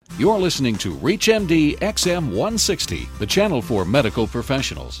You're listening to ReachMD XM 160, the channel for medical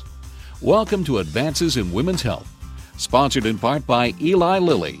professionals. Welcome to Advances in Women's Health, sponsored in part by Eli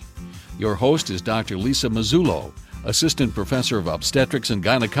Lilly. Your host is Dr. Lisa Mazzullo, Assistant Professor of Obstetrics and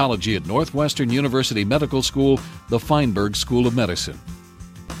Gynecology at Northwestern University Medical School, the Feinberg School of Medicine.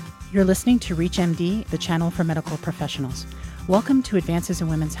 You're listening to ReachMD, the channel for medical professionals. Welcome to Advances in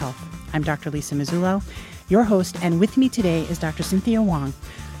Women's Health. I'm Dr. Lisa Mazzullo, your host, and with me today is Dr. Cynthia Wong,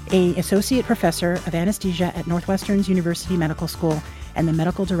 an Associate Professor of Anesthesia at Northwestern University Medical School and the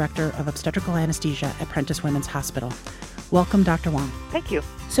Medical Director of Obstetrical Anesthesia at Prentice Women's Hospital. Welcome, Dr. Wong. Thank you.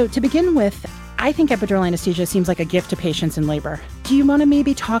 So to begin with, I think epidural anesthesia seems like a gift to patients in labor. Do you want to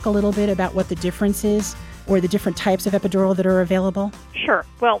maybe talk a little bit about what the difference is or the different types of epidural that are available? Sure.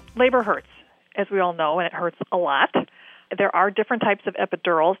 Well, labor hurts, as we all know, and it hurts a lot. There are different types of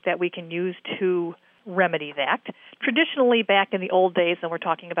epidurals that we can use to remedy that. Traditionally, back in the old days, and we're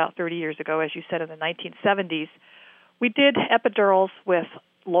talking about 30 years ago, as you said, in the 1970s, we did epidurals with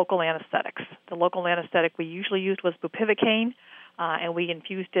local anesthetics. The local anesthetic we usually used was bupivacaine, and we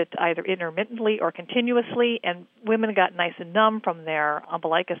infused it either intermittently or continuously, and women got nice and numb from their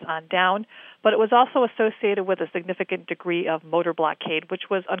umbilicus on down. But it was also associated with a significant degree of motor blockade, which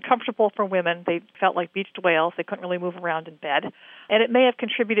was uncomfortable for women. They felt like beached whales. They couldn't really move around in bed. And it may have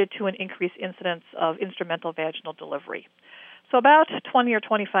contributed to an increased incidence of instrumental vaginal delivery. So about 20 or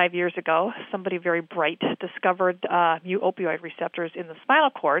 25 years ago, somebody very bright discovered mu opioid receptors in the spinal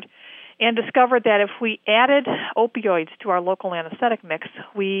cord and discovered that if we added opioids to our local anesthetic mix,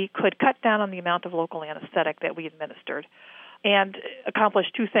 we could cut down on the amount of local anesthetic that we administered and accomplish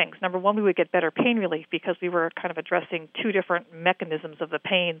two things. Number one, we would get better pain relief because we were kind of addressing two different mechanisms of the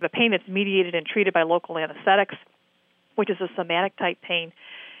pain that's mediated and treated by local anesthetics, which is a somatic type pain,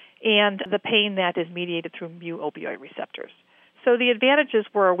 and the pain that is mediated through mu opioid receptors. So the advantages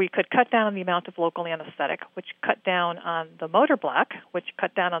were we could cut down on the amount of local anesthetic, which cut down on the motor block, which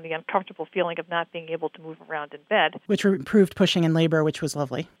cut down on the uncomfortable feeling of not being able to move around in bed. Which improved pushing in labor, which was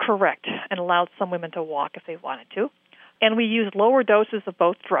lovely. Correct, and allowed some women to walk if they wanted to. And we used lower doses of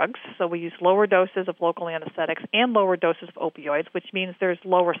both drugs. So we used lower doses of local anesthetics and lower doses of opioids, which means there's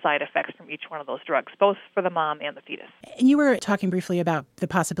lower side effects from each one of those drugs, both for the mom and the fetus. And you were talking briefly about the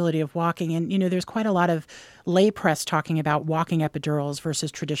possibility of walking. And, there's quite a lot of lay press talking about walking epidurals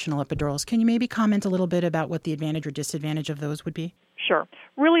versus traditional epidurals. Can you maybe comment a little bit about what the advantage or disadvantage of those would be? Sure.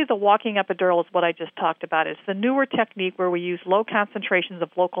 Really, the walking epidural is what I just talked about. It's the newer technique where we use low concentrations of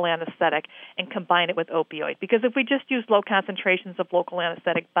local anesthetic and combine it with opioid. Because if we just use low concentrations of local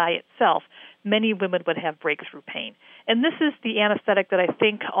anesthetic by itself, many women would have breakthrough pain. And this is the anesthetic that I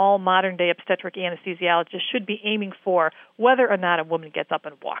think all modern-day obstetric anesthesiologists should be aiming for, whether or not a woman gets up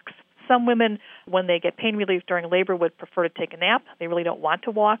and walks. Some women, when they get pain relief during labor, would prefer to take a nap. They really don't want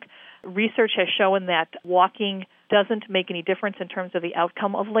to walk. Research has shown that walking doesn't make any difference in terms of the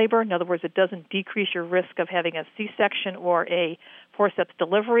outcome of labor. In other words, it doesn't decrease your risk of having a C-section or a forceps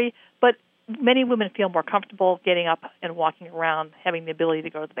delivery, but many women feel more comfortable getting up and walking around, having the ability to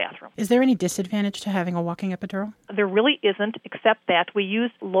go to the bathroom. Is there any disadvantage to having a walking epidural? There really isn't, except that we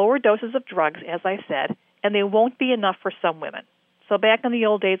use lower doses of drugs, as I said, and they won't be enough for some women. So back in the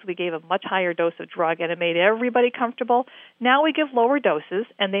old days, we gave a much higher dose of drug, and it made everybody comfortable. Now we give lower doses,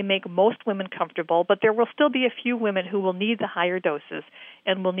 and they make most women comfortable, but there will still be a few women who will need the higher doses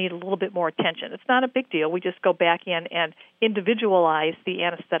and will need a little bit more attention. It's not a big deal. We just go back in and individualize the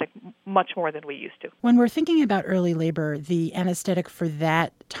anesthetic much more than we used to. When we're thinking about early labor, the anesthetic for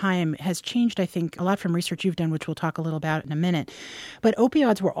that time has changed, I think, a lot from research you've done, which we'll talk a little about in a minute. But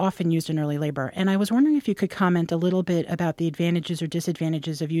opioids were often used in early labor, and I was wondering if you could comment a little bit about the advantages or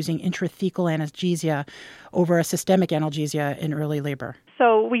disadvantages of using intrathecal analgesia over a systemic analgesia in early labor.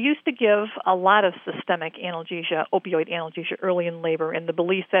 So we used to give a lot of systemic analgesia, opioid analgesia, early in labor, in the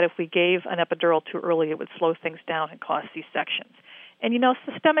belief that if we gave an epidural too early, it would slow things down and cause C-sections. And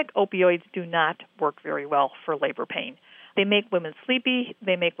systemic opioids do not work very well for labor pain. They make women sleepy,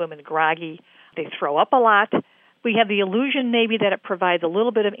 they make women groggy, they throw up a lot. We have the illusion maybe that it provides a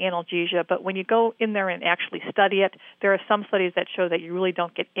little bit of analgesia, but when you go in there and actually study it, there are some studies that show that you really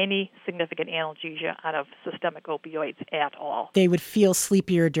don't get any significant analgesia out of systemic opioids at all. They would feel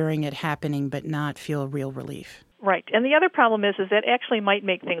sleepier during it happening, but not feel real relief. Right. And the other problem is that actually might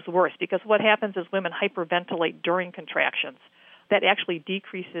make things worse, because what happens is women hyperventilate during contractions. That actually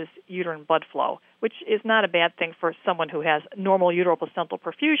decreases uterine blood flow, which is not a bad thing for someone who has normal uteroplacental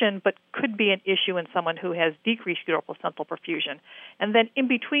perfusion, but could be an issue in someone who has decreased uteroplacental perfusion. And then in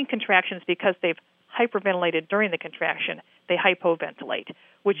between contractions, because they've hyperventilated during the contraction, they hypoventilate,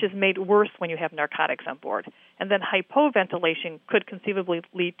 which is made worse when you have narcotics on board. And then hypoventilation could conceivably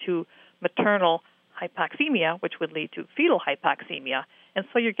lead to maternal hypoxemia, which would lead to fetal hypoxemia. And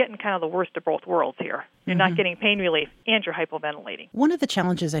so you're getting kind of the worst of both worlds here. You're not getting pain relief and you're hypoventilating. One of the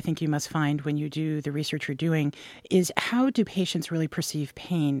challenges I think you must find when you do the research you're doing is how do patients really perceive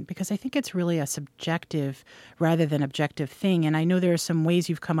pain? Because I think it's really a subjective rather than objective thing. And I know there are some ways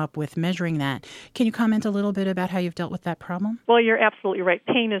you've come up with measuring that. Can you comment a little bit about how you've dealt with that problem? Well, you're absolutely right.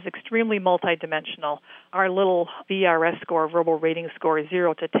 Pain is extremely multidimensional. Our little VRS score, verbal rating score,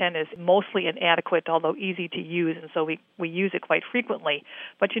 0 to 10, is mostly inadequate, although easy to use, and so we use it quite frequently.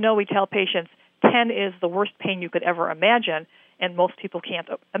 But we tell patients 10 is the worst pain you could ever imagine, and most people can't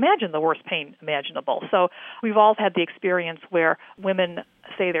imagine the worst pain imaginable. So we've all had the experience where women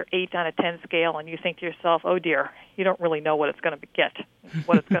say they're 8 on a 10 scale, and you think to yourself, oh dear, you don't really know what it's going to get,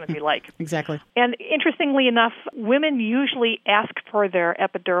 what it's going to be like. Exactly. And interestingly enough, women usually ask for their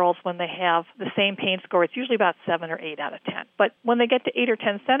epidurals when they have the same pain score. It's usually about 7 or 8 out of 10. But when they get to 8 or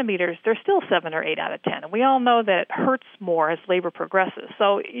 10 centimeters, they're still 7 or 8 out of 10. And we all know that it hurts more as labor progresses.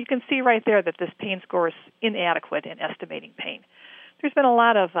 So you can see right there that this pain score is inadequate in estimating pain. There's been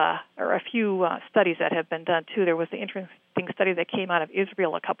a few studies that have been done, too. There was the interesting study that came out of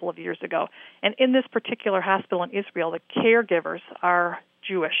Israel a couple of years ago. And in this particular hospital in Israel, the caregivers are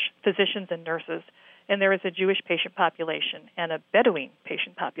Jewish physicians and nurses, and there is a Jewish patient population and a Bedouin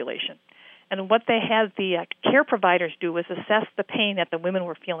patient population. And what they had the care providers do was assess the pain that the women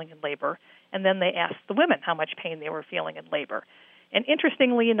were feeling in labor, and then they asked the women how much pain they were feeling in labor. And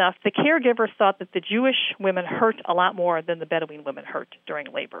interestingly enough, the caregivers thought that the Jewish women hurt a lot more than the Bedouin women hurt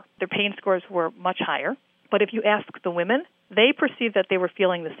during labor. Their pain scores were much higher. But if you ask the women, they perceived that they were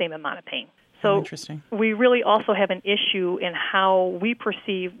feeling the same amount of pain. So we really also have an issue in how we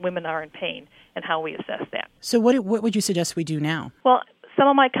perceive women are in pain and how we assess that. So what would you suggest we do now? Well, some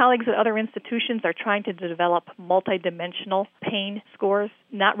of my colleagues at other institutions are trying to develop multidimensional pain scores,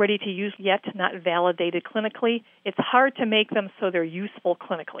 not ready to use yet, not validated clinically. It's hard to make them so they're useful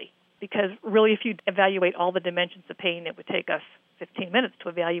clinically, because really if you evaluate all the dimensions of pain, it would take us 15 minutes to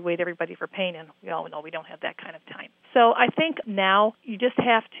evaluate everybody for pain, and we all know we don't have that kind of time. So I think now you just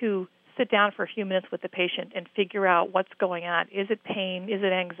have to sit down for a few minutes with the patient and figure out what's going on. Is it pain? Is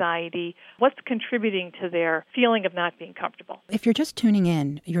it anxiety? What's contributing to their feeling of not being comfortable? If you're just tuning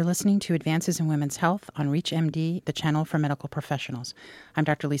in, you're listening to Advances in Women's Health on ReachMD, the channel for medical professionals. I'm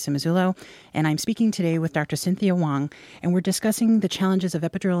Dr. Lisa Mazzullo, and I'm speaking today with Dr. Cynthia Wang, and we're discussing the challenges of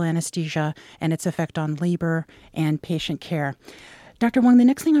epidural anesthesia and its effect on labor and patient care. Dr. Wang, the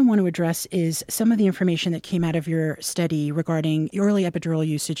next thing I want to address is some of the information that came out of your study regarding early epidural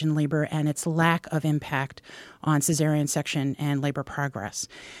usage in labor and its lack of impact on cesarean section and labor progress.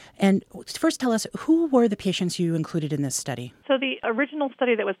 And first tell us, who were the patients you included in this study? So the original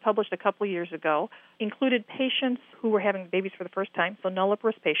study that was published a couple of years ago included patients who were having babies for the first time, so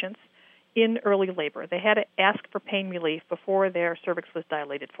nulliparous patients, in early labor. They had to ask for pain relief before their cervix was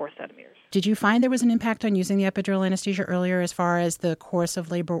dilated 4 centimeters. Did you find there was an impact on using the epidural anesthesia earlier as far as the course of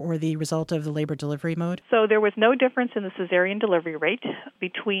labor or the result of the labor delivery mode? So there was no difference in the cesarean delivery rate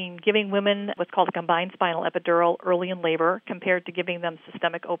between giving women what's called a combined spinal epidural early in labor compared to giving them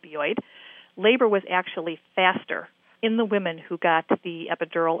systemic opioid. Labor was actually faster in the women who got the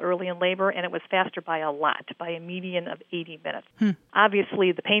epidural early in labor, and it was faster by a lot, by a median of 80 minutes.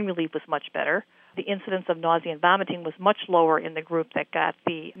 Obviously, the pain relief was much better. The incidence of nausea and vomiting was much lower in the group that got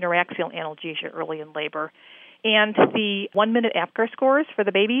the neuraxial analgesia early in labor. And the 1-minute APGAR scores for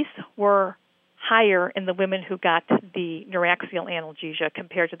the babies were higher in the women who got the neuraxial analgesia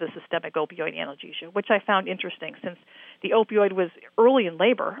compared to the systemic opioid analgesia, which I found interesting since the opioid was early in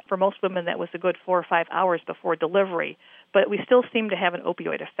labor. For most women, that was a good 4 or 5 hours before delivery, but we still seem to have an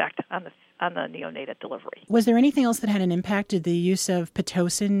opioid effect on the neonate at delivery. Was there anything else that had an impact? Did the use of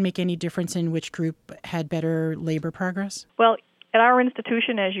Pitocin make any difference in which group had better labor progress? Well, at our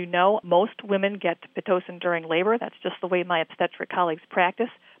institution, as you know, most women get Pitocin during labor. That's just the way my obstetric colleagues practice.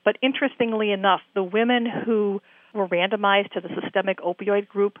 But interestingly enough, the women who were randomized to the systemic opioid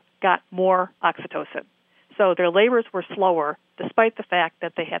group got more oxytocin. So their labors were slower, despite the fact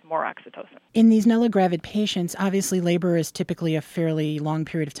that they had more oxytocin. In these nulligravid patients, obviously labor is typically a fairly long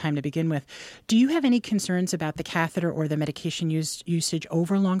period of time to begin with. Do you have any concerns about the catheter or the medication usage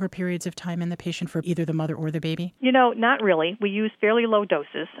over longer periods of time in the patient for either the mother or the baby? Not really. We use fairly low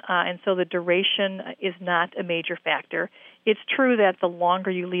doses, and so the duration is not a major factor. It's true that the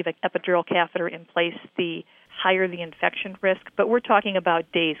longer you leave an epidural catheter in place, the higher the infection risk, but we're talking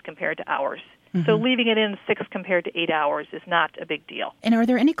about days compared to hours. So leaving it in 6 compared to 8 hours is not a big deal. And are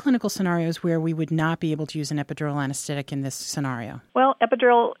there any clinical scenarios where we would not be able to use an epidural anesthetic in this scenario? Well,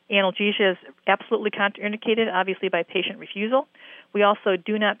 epidural analgesia is absolutely contraindicated, obviously by patient refusal. We also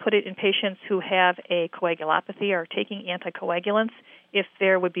do not put it in patients who have a coagulopathy or are taking anticoagulants. If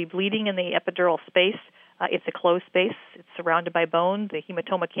there would be bleeding in the epidural space, it's a closed space. It's surrounded by bone. The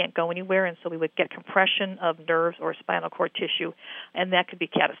hematoma can't go anywhere, and so we would get compression of nerves or spinal cord tissue, and that could be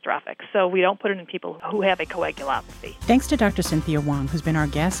catastrophic. So we don't put it in people who have a coagulopathy. Thanks to Dr. Cynthia Wong, who's been our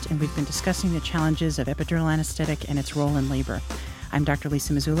guest, and we've been discussing the challenges of epidural anesthetic and its role in labor. I'm Dr.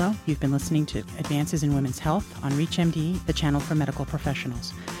 Lisa Mazzullo. You've been listening to Advances in Women's Health on ReachMD, the channel for medical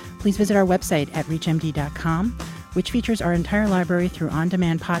professionals. Please visit our website at reachmd.com, which features our entire library through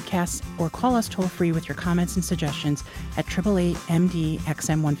on-demand podcasts, or call us toll-free with your comments and suggestions at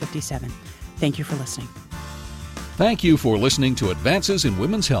 888-MD-XM157. Thank you for listening. Thank you for listening to Advances in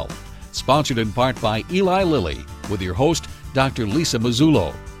Women's Health, sponsored in part by Eli Lilly, with your host, Dr. Lisa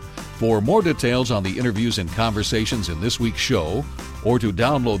Mazzullo. For more details on the interviews and conversations in this week's show, or to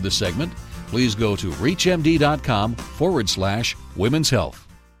download the segment, please go to reachmd.com/women's health.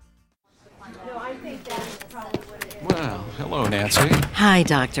 Well, hello, Nancy. Hi,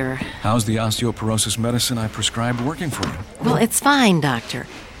 Doctor. How's the osteoporosis medicine I prescribed working for you? Well, it's fine, Doctor.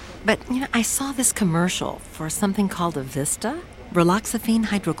 But, I saw this commercial for something called Avista, raloxifene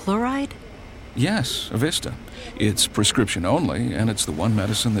hydrochloride. Yes, Avista. It's prescription only, and it's the one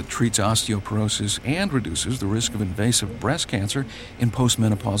medicine that treats osteoporosis and reduces the risk of invasive breast cancer in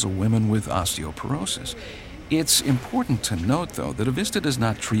postmenopausal women with osteoporosis. It's important to note, though, that Avista does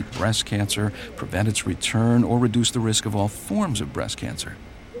not treat breast cancer, prevent its return, or reduce the risk of all forms of breast cancer.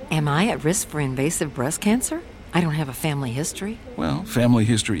 Am I at risk for invasive breast cancer? I don't have a family history. Well, family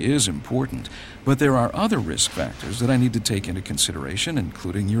history is important, but there are other risk factors that I need to take into consideration,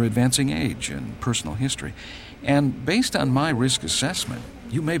 including your advancing age and personal history. And based on my risk assessment,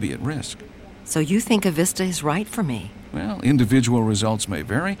 you may be at risk. So you think Avista is right for me? Well, individual results may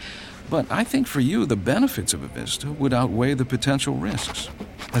vary, but I think for you, the benefits of Avista would outweigh the potential risks.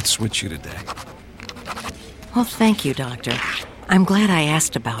 Let's switch you today. Well, thank you, Doctor. I'm glad I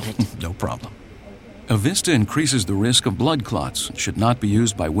asked about it. No problem. Avista increases the risk of blood clots and should not be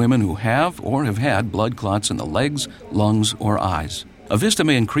used by women who have or have had blood clots in the legs, lungs, or eyes. Avista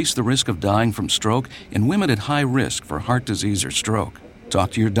may increase the risk of dying from stroke in women at high risk for heart disease or stroke.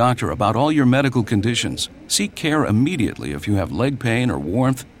 Talk to your doctor about all your medical conditions. Seek care immediately if you have leg pain or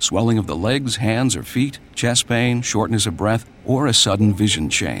warmth, swelling of the legs, hands, or feet, chest pain, shortness of breath, or a sudden vision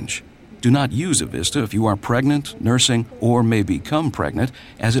change. Do not use Avista if you are pregnant, nursing, or may become pregnant,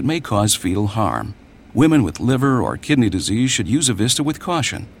 as it may cause fetal harm. Women with liver or kidney disease should use Avista with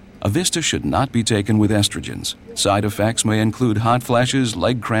caution. Avista should not be taken with estrogens. Side effects may include hot flashes,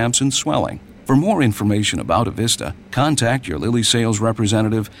 leg cramps, and swelling. For more information about Avista, contact your Lilly sales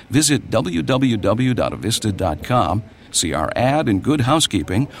representative, visit www.avista.com, see our ad in Good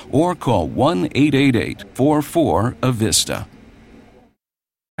Housekeeping, or call 1-888-44-AVISTA.